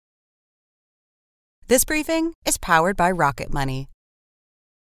This briefing is powered by Rocket Money.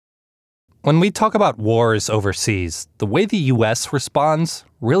 When we talk about wars overseas, the way the U.S. responds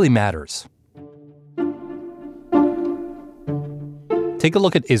really matters. Take a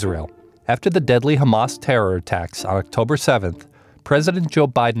look at Israel. After the deadly Hamas terror attacks on October 7th, President Joe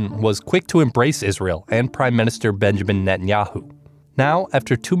Biden was quick to embrace Israel and Prime Minister Benjamin Netanyahu. Now,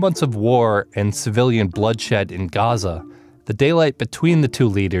 after 2 months of war and civilian bloodshed in Gaza, the daylight between the two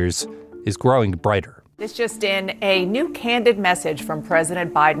leaders is growing brighter. This just in, a new candid message from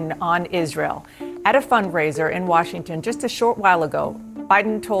President Biden on Israel. At a fundraiser in Washington just a short while ago,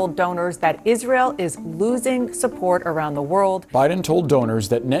 Biden told donors that Israel is losing support around the world. Biden told donors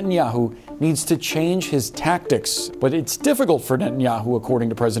that Netanyahu needs to change his tactics, but it's difficult for Netanyahu, according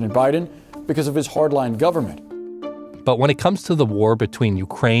to President Biden, because of his hardline government. But when it comes to the war between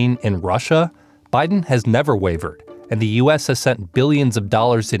Ukraine and Russia, Biden has never wavered, and the U.S. has sent billions of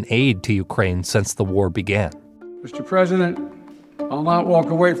dollars in aid to Ukraine since the war began. Mr. President, I'll not walk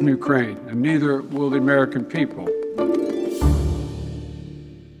away from Ukraine, and neither will the American people.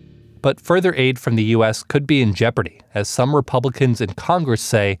 But further aid from the U.S. could be in jeopardy, as some Republicans in Congress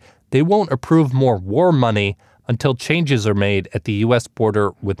say they won't approve more war money until changes are made at the U.S.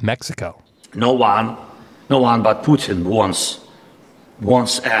 border with Mexico. No one but Putin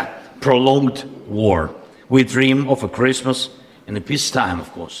wants a prolonged war. We dream of a Christmas in a peacetime, of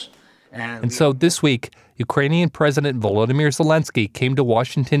course. And so this week, Ukrainian President Volodymyr Zelensky came to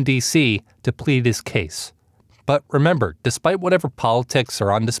Washington, D.C. to plead his case. But remember, despite whatever politics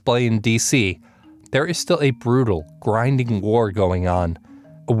are on display in D.C., there is still a brutal, grinding war going on,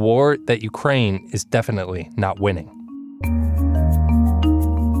 a war that Ukraine is definitely not winning.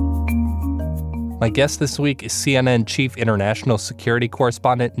 My guest this week is CNN Chief International Security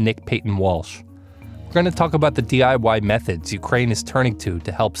Correspondent Nick Paton-Walsh. We're going to talk about the DIY methods Ukraine is turning to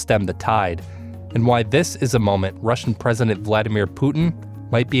help stem the tide, and why this is a moment Russian President Vladimir Putin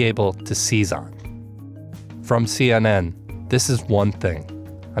might be able to seize on. From CNN, this is One Thing.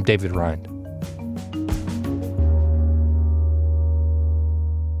 I'm David Rind.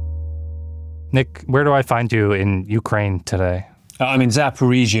 Nick, where do I find you in Ukraine today? I'm in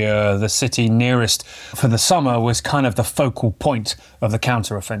Zaporizhia, the city nearest for the summer was kind of the focal point of the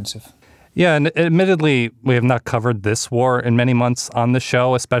counteroffensive. Yeah, and admittedly, we have not covered this war in many months on the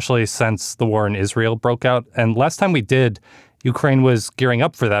show, especially since the war in Israel broke out. And last time we did, Ukraine was gearing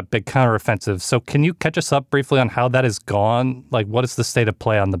up for that big counteroffensive. So can you catch us up briefly on how that has gone? Like, what is the state of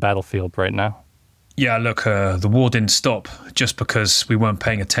play on the battlefield right now? Yeah, look, the war didn't stop just because we weren't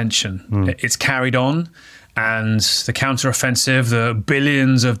paying attention. It's carried on. And the counteroffensive, the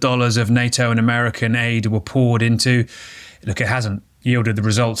billions of dollars of NATO and American aid were poured into, look, it hasn't yielded the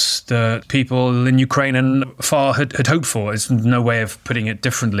results that people in Ukraine and far had hoped for. There's no way of putting it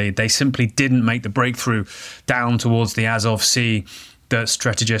differently. They simply didn't make the breakthrough down towards the Azov Sea that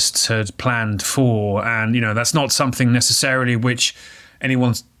strategists had planned for. And, you know, that's not something necessarily which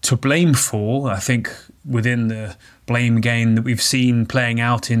anyone's to blame for. I think within the blame game that we've seen playing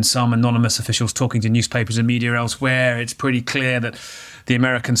out in some anonymous officials talking to newspapers and media elsewhere, it's pretty clear that the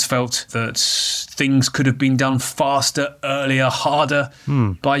Americans felt that things could have been done faster, earlier, harder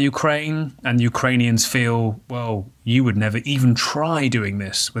by Ukraine. And Ukrainians feel, well, you would never even try doing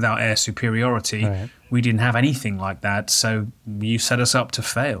this without air superiority. Right. We didn't have anything like that, so you set us up to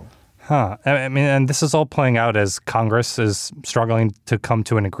fail. Huh. I mean, and this is all playing out as Congress is struggling to come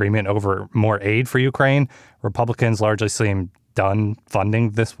to an agreement over more aid for Ukraine. Republicans largely seem done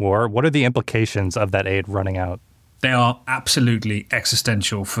funding this war. What are the implications of that aid running out? They are absolutely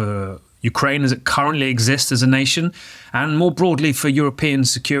existential for Ukraine as it currently exists as a nation, and more broadly for European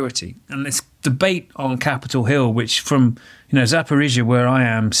security. And this debate on Capitol Hill, which from Zaporizhia, where I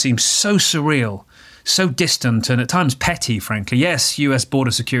am, seems so surreal, so distant, and at times petty, frankly. Yes, US border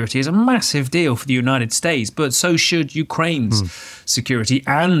security is a massive deal for the United States, but so should Ukraine's security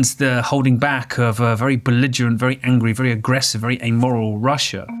and the holding back of a very belligerent, very angry, very aggressive, very amoral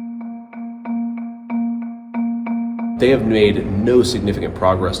Russia. They have made no significant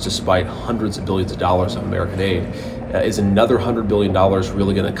progress despite hundreds of billions of dollars of American aid. Is another $100 billion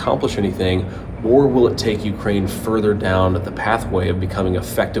really going to accomplish anything, or will it take Ukraine further down the pathway of becoming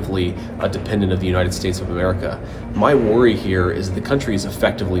effectively a dependent of the United States of America? My worry here is that the country is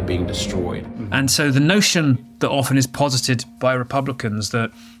effectively being destroyed. And so the notion that often is posited by Republicans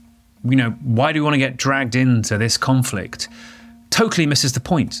that, why do we want to get dragged into this conflict, totally misses the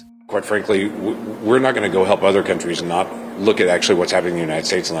point. Quite frankly, we're not going to go help other countries and not look at actually what's happening in the United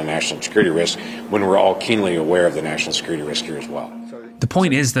States and the national security risk when we're all keenly aware of the national security risk here as well. The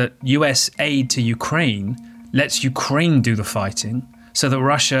point is that US aid to Ukraine lets Ukraine do the fighting so that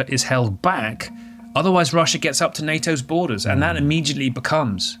Russia is held back Otherwise, Russia gets up to NATO's borders, and that immediately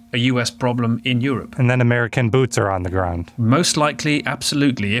becomes a US problem in Europe. And then American boots are on the ground. Most likely,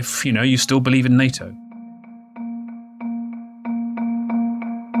 absolutely, if, you still believe in NATO.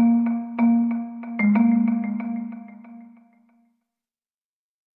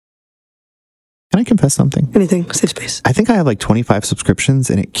 Can I confess something? Anything. Safe space. I think I have like 25 subscriptions,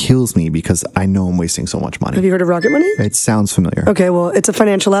 and it kills me because I know I'm wasting so much money. Have you heard of Rocket Money? It sounds familiar. Okay, well, it's a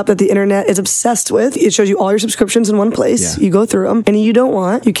financial app that the internet is obsessed with. It shows you all your subscriptions in one place. Yeah. You go through them. Any you don't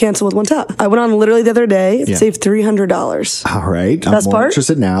want, you cancel with one tap. I went on literally the other day, saved $300. All right. Best I'm more part?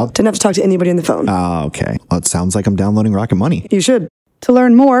 interested now. Didn't have to talk to anybody on the phone. Okay. Well, it sounds like I'm downloading Rocket Money. You should. To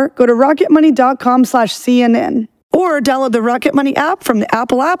learn more, go to rocketmoney.com/CNN or download the Rocket Money app from the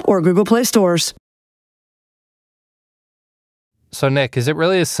Apple app or Google Play stores. So, Nick, is it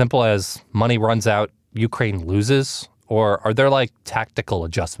really as simple as money runs out, Ukraine loses? Or are there like tactical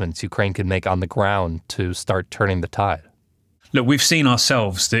adjustments Ukraine can make on the ground to start turning the tide? Look, we've seen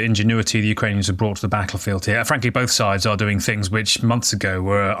ourselves the ingenuity the Ukrainians have brought to the battlefield here. Frankly, both sides are doing things which months ago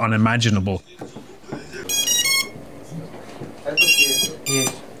were unimaginable.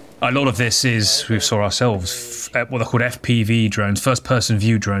 A lot of this is, we saw ourselves, what they're called FPV drones, first-person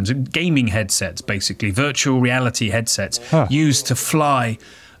view drones, gaming headsets, basically, virtual reality headsets, used to fly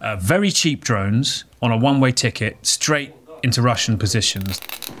very cheap drones on a one-way ticket straight into Russian positions.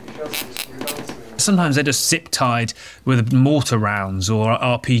 Sometimes they're just zip-tied with mortar rounds or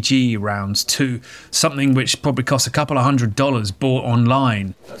RPG rounds to something which probably costs a couple of $100 bought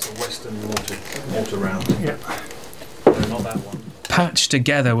online. That's a Western mortar round. Yeah. No, not that one. Patched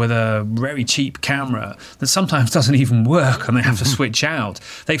together with a very cheap camera that sometimes doesn't even work and they have to switch out.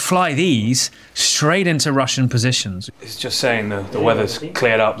 They fly these straight into Russian positions. It's just saying the weather's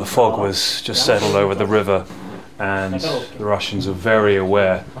cleared up, the fog was just settled over the river, and the Russians are very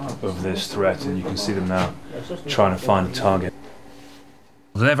aware of this threat, and you can see them now trying to find a target.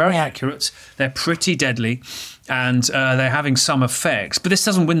 They're very accurate, they're pretty deadly, and they're having some effects. But this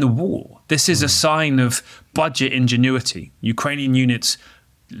doesn't win the war. This is a sign of budget ingenuity. Ukrainian units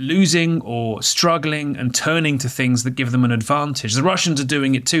losing or struggling and turning to things that give them an advantage. The Russians are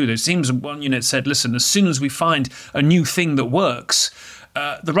doing it too. It seems one unit said, listen, as soon as we find a new thing that works,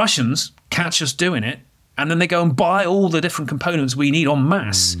 the Russians catch us doing it, and then they go and buy all the different components we need en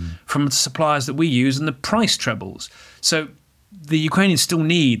masse from the suppliers that we use, and the price trebles. So the Ukrainians still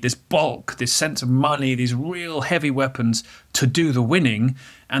need this bulk, this sense of money, these real heavy weapons to do the winning.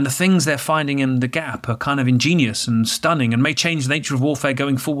 And the things they're finding in the gap are kind of ingenious and stunning and may change the nature of warfare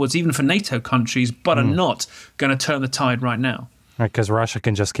going forwards, even for NATO countries, but are not going to turn the tide right now. Because Russia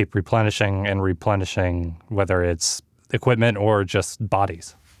can just keep replenishing and replenishing, whether it's equipment or just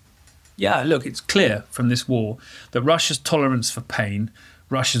bodies. Yeah, look, it's clear from this war that Russia's tolerance for pain,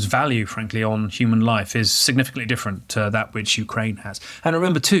 Russia's value, frankly, on human life is significantly different to that which Ukraine has. And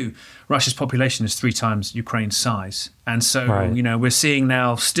remember, too, Russia's population is 3 times Ukraine's size. And so, we're seeing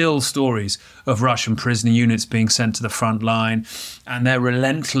now still stories of Russian prisoner units being sent to the front line and their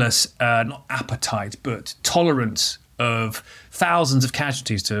relentless, not appetite, but tolerance of thousands of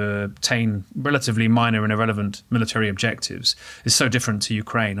casualties to obtain relatively minor and irrelevant military objectives is so different to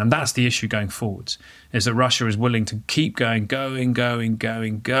Ukraine. And that's the issue going forwards, is that Russia is willing to keep going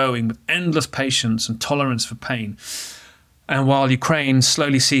with endless patience and tolerance for pain. And while Ukraine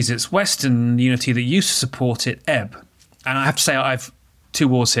slowly sees its Western unity that used to support it ebb. And I have to say, I've 2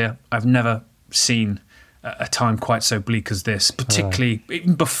 wars here. I've never seen a time quite so bleak as this, particularly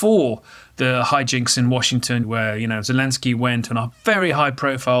even before the hijinks in Washington where, Zelensky went on a very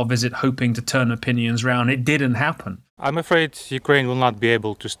high-profile visit hoping to turn opinions round. It didn't happen. I'm afraid Ukraine will not be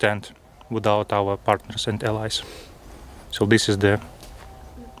able to stand without our partners and allies. So this is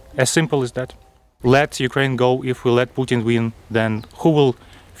as simple as that. Let Ukraine go. If we let Putin win, then who will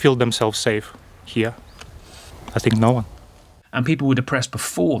feel themselves safe here? I think no one. And people were depressed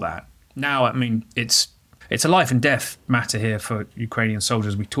before that. Now, I mean, it's a life and death matter here for Ukrainian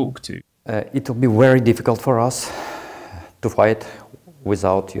soldiers we talk to. It will be very difficult for us to fight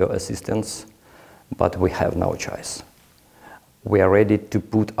without your assistance, but we have no choice. We are ready to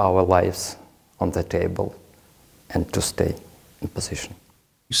put our lives on the table and to stay in position.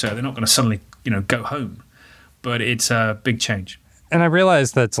 So they're not going to suddenly, go home, but it's a big change. And I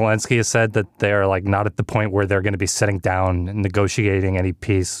realize that Zelensky has said that they're not at the point where they're going to be sitting down and negotiating any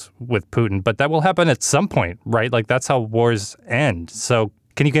peace with Putin, but that will happen at some point, right? That's how wars end. So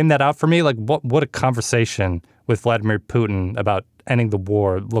can you game that out for me? What would a conversation with Vladimir Putin about ending the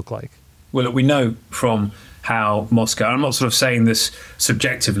war look like? Well, look, we know from how Moscow, I'm not sort of saying this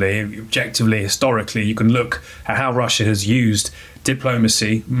subjectively, objectively, historically, you can look at how Russia has used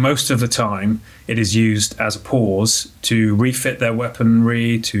diplomacy. Most of the time, it is used as a pause to refit their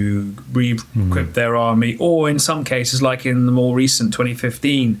weaponry, to re-equip their army, or in some cases, like in the more recent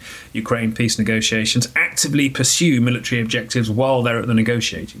 2015 Ukraine peace negotiations, actively pursue military objectives while they're at the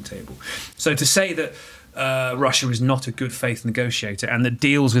negotiating table. So to say that Russia is not a good faith negotiator and that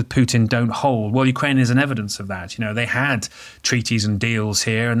deals with Putin don't hold, well, Ukraine is an evidence of that. You know, they had treaties and deals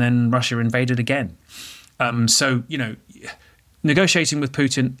here, and then Russia invaded again. So, you know, negotiating with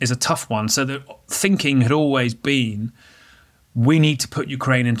Putin is a tough one. So the thinking had always been, we need to put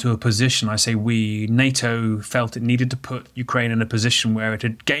Ukraine into a position, I say we, NATO felt it needed to put Ukraine in a position where it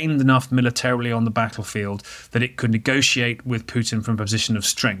had gained enough militarily on the battlefield that it could negotiate with Putin from a position of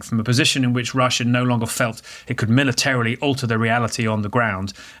strength, from a position in which Russia no longer felt it could militarily alter the reality on the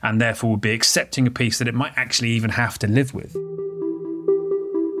ground and therefore would be accepting a peace that it might actually even have to live with.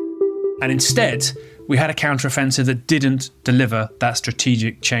 And instead, we had a counteroffensive that didn't deliver that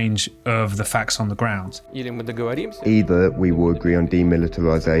strategic change of the facts on the ground. Either we will agree on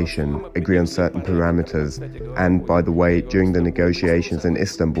demilitarization, agree on certain parameters, and by the way, during the negotiations in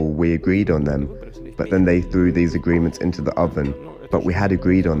Istanbul, we agreed on them, but then they threw these agreements into the oven, but we had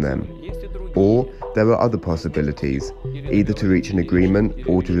agreed on them. Or there are other possibilities, either to reach an agreement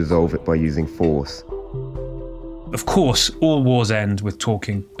or to resolve it by using force. Of course, all wars end with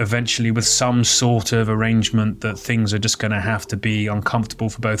talking, eventually with some sort of arrangement that things are just going to have to be uncomfortable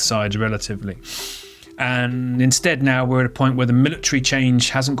for both sides relatively. And instead now we're at a point where the military change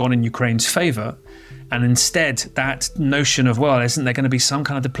hasn't gone in Ukraine's favour, and instead that notion of, well, isn't there going to be some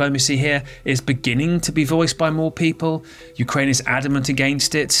kind of diplomacy here, is beginning to be voiced by more people. Ukraine is adamant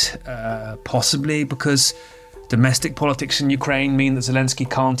against it, possibly because domestic politics in Ukraine mean that Zelensky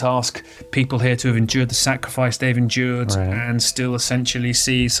can't ask people here to have endured the sacrifice they've endured and still essentially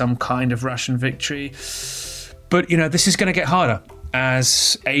see some kind of Russian victory. But, you know, this is going to get harder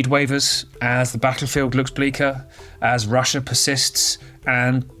as aid wavers, as the battlefield looks bleaker, as Russia persists,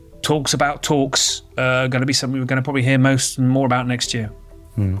 and talks about talks are going to be something we're going to probably hear more about next year.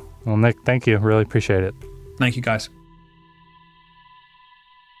 Well, Nick, thank you. Really appreciate it. Thank you, guys.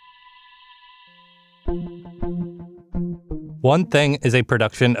 One Thing is a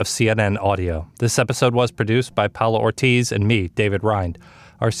production of CNN Audio. This episode was produced by Paula Ortiz and me, David Rind.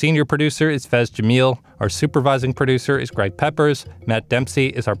 Our senior producer is Fez Jamil. Our supervising producer is Greg Peppers. Matt Dempsey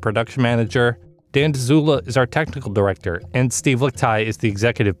is our production manager. Dan Dzula is our technical director. And Steve Lichtai is the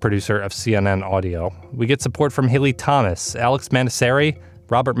executive producer of CNN Audio. We get support from Haley Thomas, Alex Manasseri,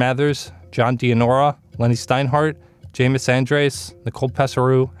 Robert Mathers, John Dianora, Lenny Steinhardt, Jameis Andres, Nicole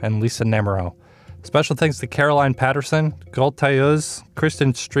Pesaru, and Lisa Namero. Special thanks to Caroline Patterson, Galt Tayuz,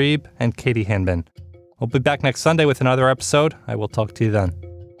 Kristen Streeb, and Katie Hinman. We'll be back next Sunday with another episode. I will talk to you then.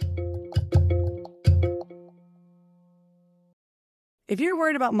 If you're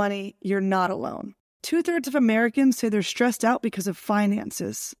worried about money, you're not alone. 2/3 of Americans say they're stressed out because of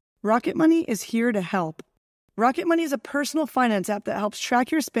finances. Rocket Money is here to help. Rocket Money is a personal finance app that helps track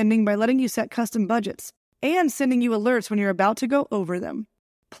your spending by letting you set custom budgets and sending you alerts when you're about to go over them.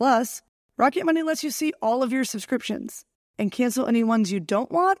 Plus, Rocket Money lets you see all of your subscriptions and cancel any ones you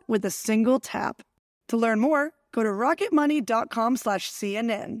don't want with a single tap. To learn more, go to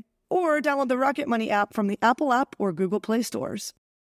rocketmoney.com/CNN or download the Rocket Money app from the Apple App or Google Play stores.